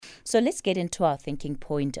So let's get into our thinking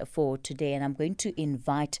point for today, and I'm going to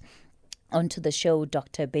invite onto the show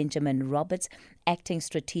Dr. Benjamin Roberts, Acting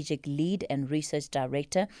Strategic Lead and Research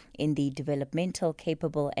Director in the Developmental,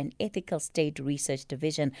 Capable and Ethical State Research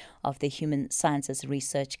Division of the Human Sciences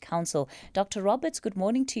Research Council. Dr. Roberts, good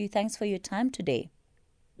morning to you. Thanks for your time today.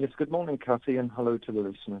 Yes, good morning, Kathy, and hello to the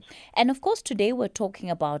listeners. And of course, today we're talking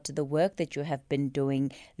about the work that you have been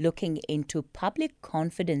doing, looking into public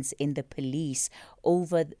confidence in the police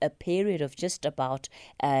over a period of just about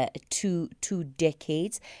two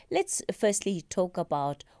decades. Let's firstly talk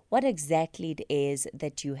about what exactly it is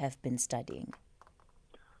that you have been studying.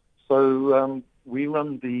 So we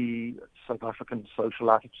run the South African Social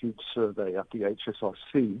Attitude Survey at the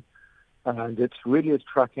HSRC, and it really is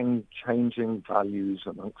tracking changing values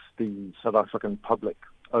amongst the South African public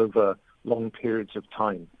over long periods of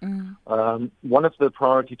time. One of the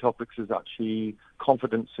priority topics is actually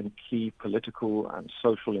confidence in key political and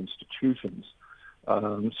social institutions.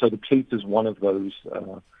 So the police is one of those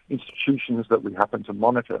institutions that we happen to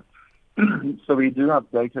monitor. So we do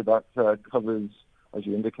have data that covers, as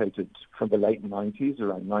you indicated, from the late 90s,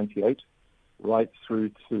 around 98, right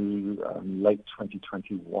through to late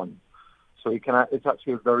 2021. So it's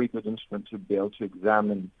actually a very good instrument to be able to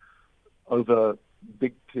examine over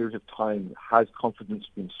big periods of time, has confidence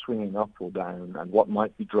been swinging up or down, and what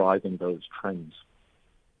might be driving those trends.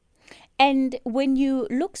 And when you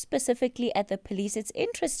look specifically at the police, it's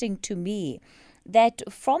interesting to me that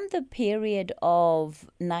from the period of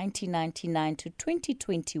 1999 to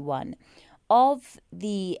 2021, of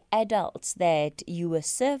the adults that you were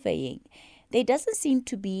surveying, there doesn't seem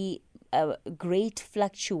to be great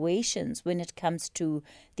fluctuations when it comes to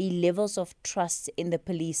the levels of trust in the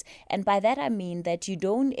police. And by that I mean that you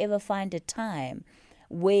don't ever find a time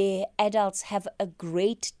where adults have a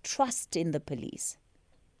great trust in the police.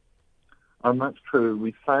 That's true.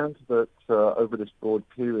 We found that over this broad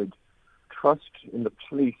period, trust in the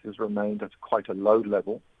police has remained at quite a low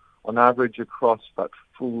level. On average, across that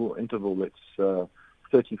full interval, it's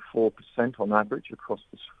 34% on average across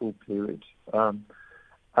this full period.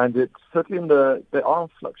 And it's certainly there are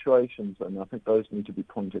fluctuations, and I think those need to be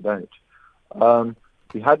pointed out.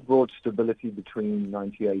 We had broad stability between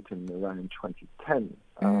 98 and around 2010,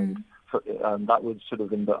 and that was sort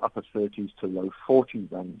of in the upper 30s to low 40s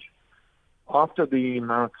range. After the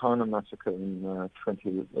Marikana massacre in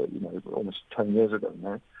almost 10 years ago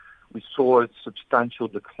now, we saw a substantial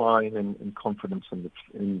decline in confidence in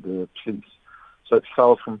the police. So it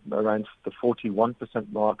fell from around the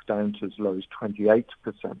 41% mark down to as low as 28%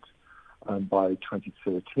 by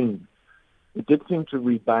 2013. It did seem to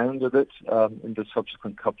rebound a bit in the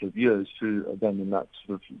subsequent couple of years to, again, in that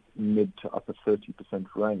sort of mid to upper 30%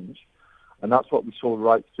 range. And that's what we saw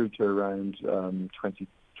right through to around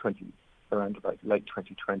 2020, around about late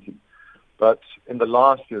 2020. But in the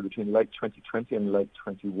last year, between late 2020 and late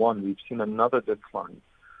 21, we've seen another decline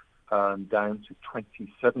down to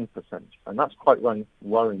 27%. And that's quite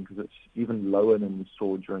worrying because it's even lower than we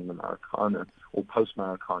saw during the Marikana or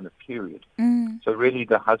post-Marikana period. So really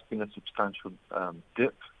there has been a substantial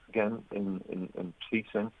dip, again, in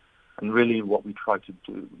policing. And really what we try to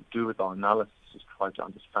do with our analysis is try to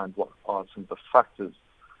understand what are some of the factors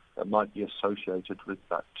that might be associated with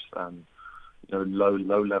that low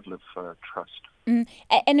level of trust. And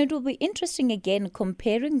it will be interesting, again,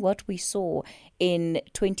 comparing what we saw in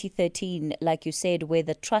 2013, like you said, where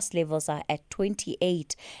the trust levels are at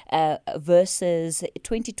 28 versus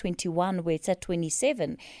 2021, where it's at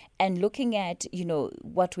 27, and looking at,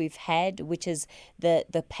 what we've had, which is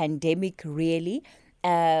the pandemic, really.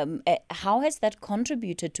 How has that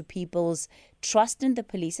contributed to people's trust in the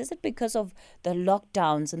police? Is it because of the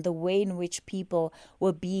lockdowns and the way in which people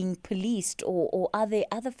were being policed, or are there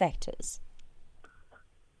other factors?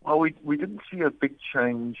 Well, we didn't see a big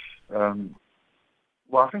change. I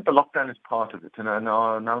think the lockdown is part of it, and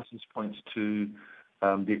our analysis points to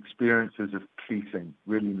the experiences of policing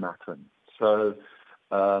really mattering. So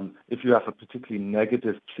if you have a particularly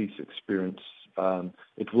negative police experience,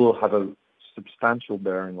 it will have a substantial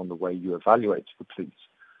bearing on the way you evaluate the police.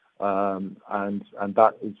 And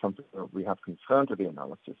that is something that we have confirmed with the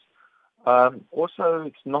analysis. Also,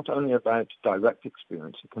 it's not only about direct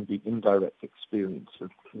experience, it can be indirect experience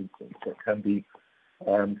of policing. It can be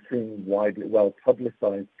seeing widely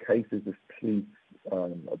well-publicized cases of police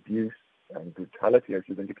abuse and brutality, as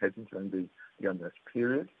you've indicated, during the unrest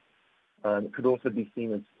period. It could also be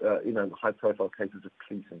seen as, high-profile cases of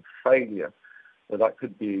policing failure. So that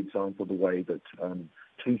could be, example, the way that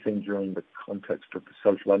policing during the context of the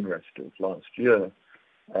social unrest of last year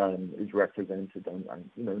is represented, and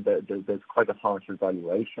there's quite a harsh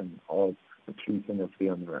evaluation of the policing of the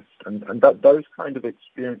unrest. And that those kind of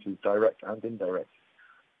experiences, direct and indirect,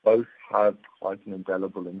 both have quite an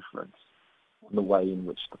indelible influence on the way in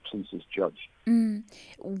which the police is judged.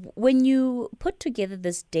 When you put together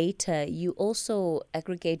this data, you also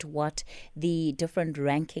aggregate what the different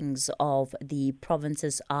rankings of the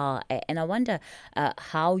provinces are. And I wonder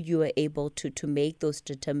how you are able to make those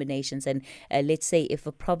determinations. And let's say if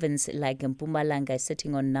a province like Mpumalanga is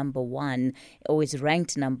sitting on number one or is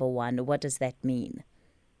ranked number one, what does that mean?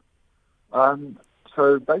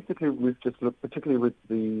 So basically, we've just looked, particularly with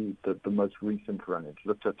the most recent runnage,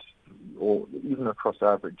 looked at, or even across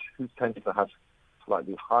average, who tended to have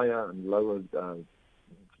slightly higher and lower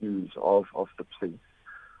views of the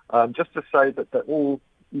police. Just to say that they're all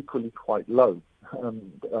equally quite low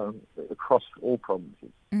across all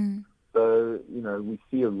provinces. So, we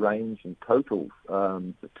see a range in total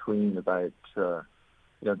between about the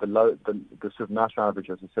sort of national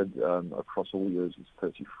average, as I said, across all years is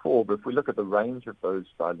 34. But if we look at the range of those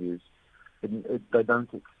values, they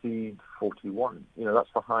don't exceed 41.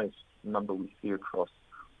 That's the highest number we see across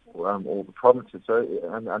all the provinces. So,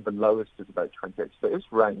 and the lowest is about 28. So it's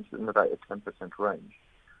range in about a 10% range.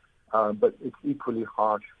 But it's equally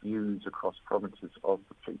harsh views across provinces of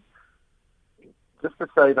the police. Just to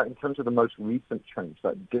say that in terms of the most recent change,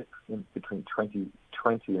 that dip in between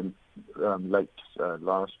 2020 and late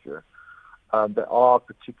last year, there are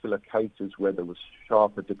particular cases where there was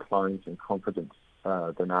sharper declines in confidence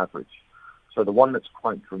than average. So the one that's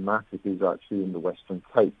quite dramatic is actually in the Western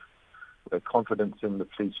Cape, where confidence in the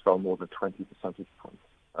police fell more than 20 percentage points.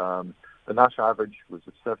 The national average was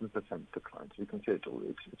a 7% decline. So you can see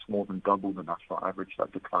it's more than double the national average,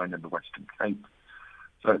 that decline in the Western Cape.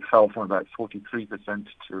 So it fell from about 43%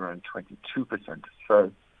 to around 22%.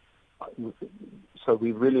 So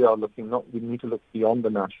we really are looking, we need to look beyond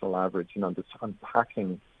the national average and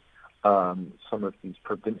unpacking some of these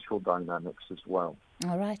provincial dynamics as well.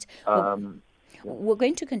 All right. We're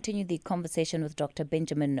going to continue the conversation with Dr.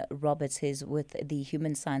 Benjamin Roberts. He's with the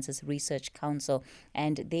Human Sciences Research Council,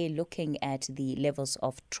 and they're looking at the levels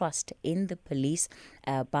of trust in the police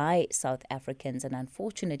by South Africans. And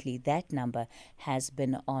unfortunately, that number has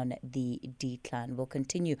been on the decline. We'll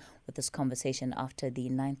continue with this conversation after the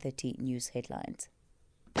 9:30 news headlines.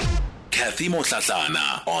 Kathy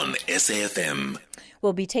Motlatlana on SAFM.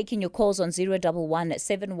 We'll be taking your calls on 011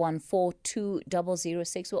 714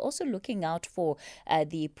 2006. We're also looking out for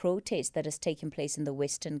the protest that has taken place in the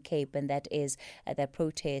Western Cape, and that is that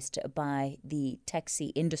protest by the taxi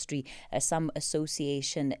industry. Some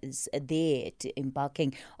association is there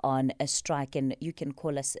embarking on a strike, and you can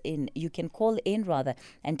call in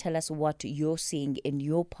and tell us what you're seeing in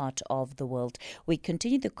your part of the world. We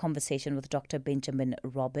continue the conversation with Dr. Benjamin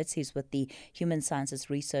Roberts. He's with the Human Sciences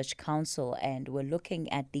Research Council, and we're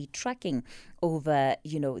looking at the tracking over,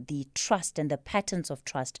 the trust and the patterns of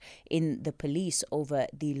trust in the police over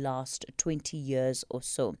the last 20 years or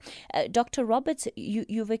so. Dr. Roberts,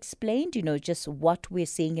 you've explained, just what we're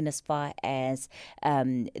seeing in as far as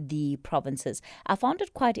the provinces. I found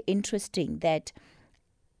it quite interesting that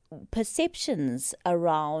perceptions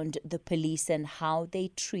around the police and how they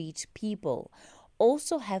treat people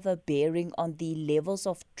also have a bearing on the levels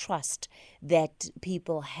of trust that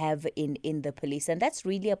people have in the police. And that's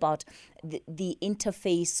really about the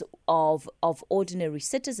interface of ordinary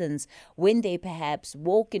citizens when they perhaps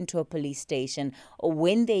walk into a police station or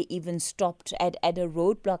when they even stopped at a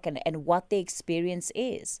roadblock and what their experience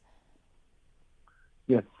is.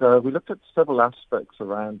 Yes, we looked at several aspects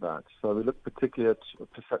around that. So we looked particularly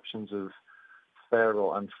at perceptions of fair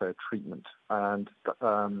or unfair treatment. And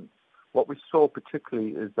what we saw particularly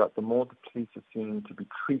is that the more the police are seen to be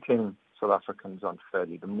treating South Africans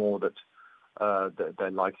unfairly, the more that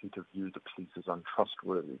they're likely to view the police as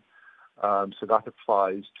untrustworthy. So that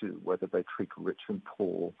applies to whether they treat rich and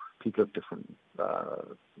poor, people of different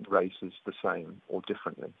races the same or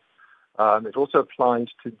differently. It also applies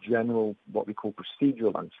to general, what we call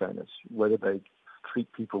procedural unfairness, whether they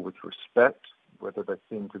treat people with respect, whether they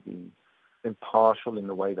seem to be impartial in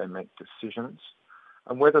the way they make decisions,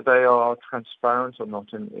 and whether they are transparent or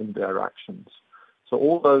not in their actions. So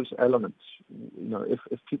all those elements,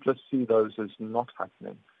 if people see those as not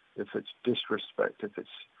happening, if it's disrespect, if it's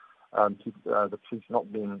the police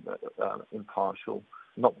not being impartial,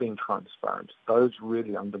 not being transparent, those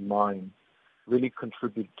really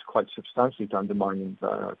contribute quite substantially to undermining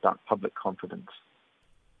that public confidence.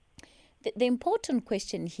 The important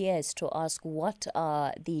question here is to ask, what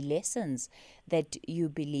are the lessons that you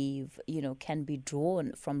believe, can be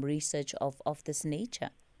drawn from research of this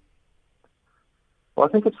nature? Well,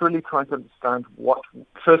 I think it's really trying to understand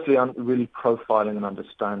firstly, I'm really profiling and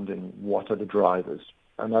understanding what are the drivers.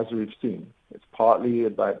 And as we've seen, it's partly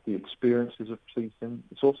about the experiences of policing.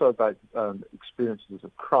 It's also about experiences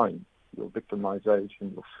of crime, your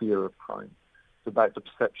victimization, your fear of crime. It's about the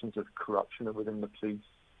perceptions of corruption within the police.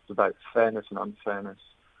 It's about fairness and unfairness.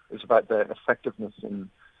 It's about their effectiveness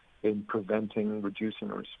in preventing, reducing,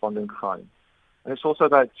 or responding crime. And it's also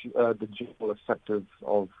about the general effect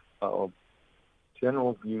of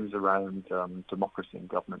general views around democracy and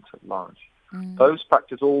governance at large. Those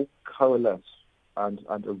factors all coalesce and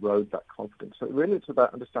erode that confidence. So really it's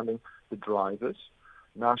about understanding the drivers,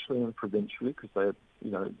 nationally and provincially, because there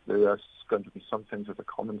are going to be some things that are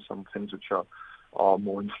common, some things which are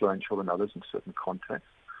more influential than others in certain contexts.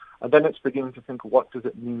 And then it's beginning to think, what does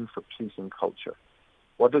it mean for policing culture?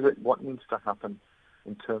 What needs to happen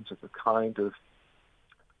in terms of the kind of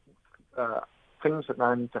things that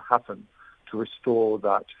now need to happen to restore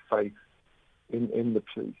that faith in the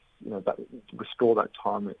police, that restore that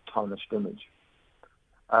tarnished image.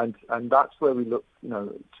 And that's where we look,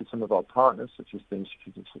 to some of our partners, such as the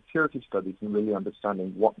Institute of Security Studies, and really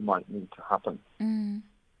understanding what might need to happen.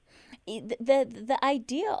 The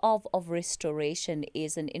idea of restoration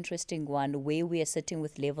is an interesting one, where we are sitting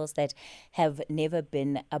with levels that have never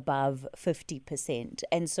been above 50%.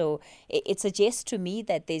 And so it suggests to me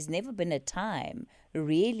that there's never been a time,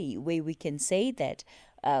 really, where we can say that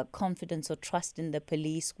confidence or trust in the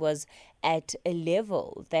police was at a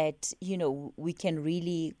level that, we can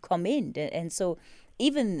really commend. And so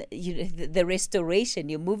even the restoration,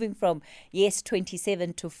 you're moving from,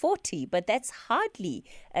 27 to 40, but that's hardly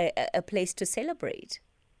a place to celebrate.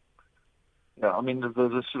 Yeah, I mean,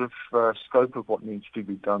 the sort of scope of what needs to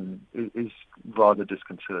be done is rather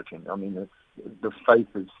disconcerting. I mean, the faith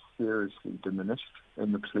is seriously diminished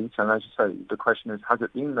in the police. And as you say, the question is, has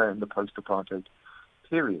it been there in the post-apartheid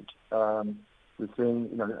period? We're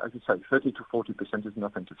seeing, as you say, 30 to 40% is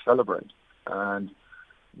nothing to celebrate. And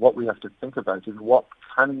what we have to think about is what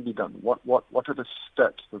can be done. What are the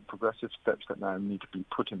steps, the progressive steps that now need to be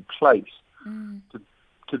put in place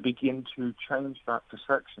to begin to change that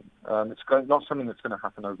perception? It's not something that's going to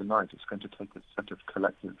happen overnight. It's going to take a set of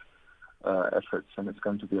collective efforts, and it's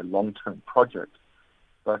going to be a long-term project.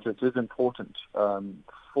 But it is important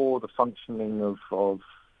for the functioning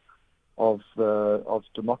of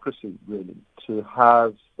democracy, really, to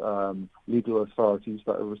have legal authorities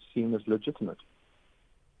that are seen as legitimate.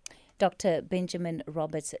 Dr. Benjamin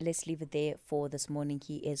Roberts, let's leave it there for this morning.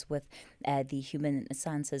 He is with the Human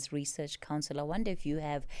Sciences Research Council. I wonder if you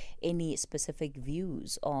have any specific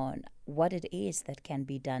views on what it is that can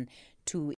be done to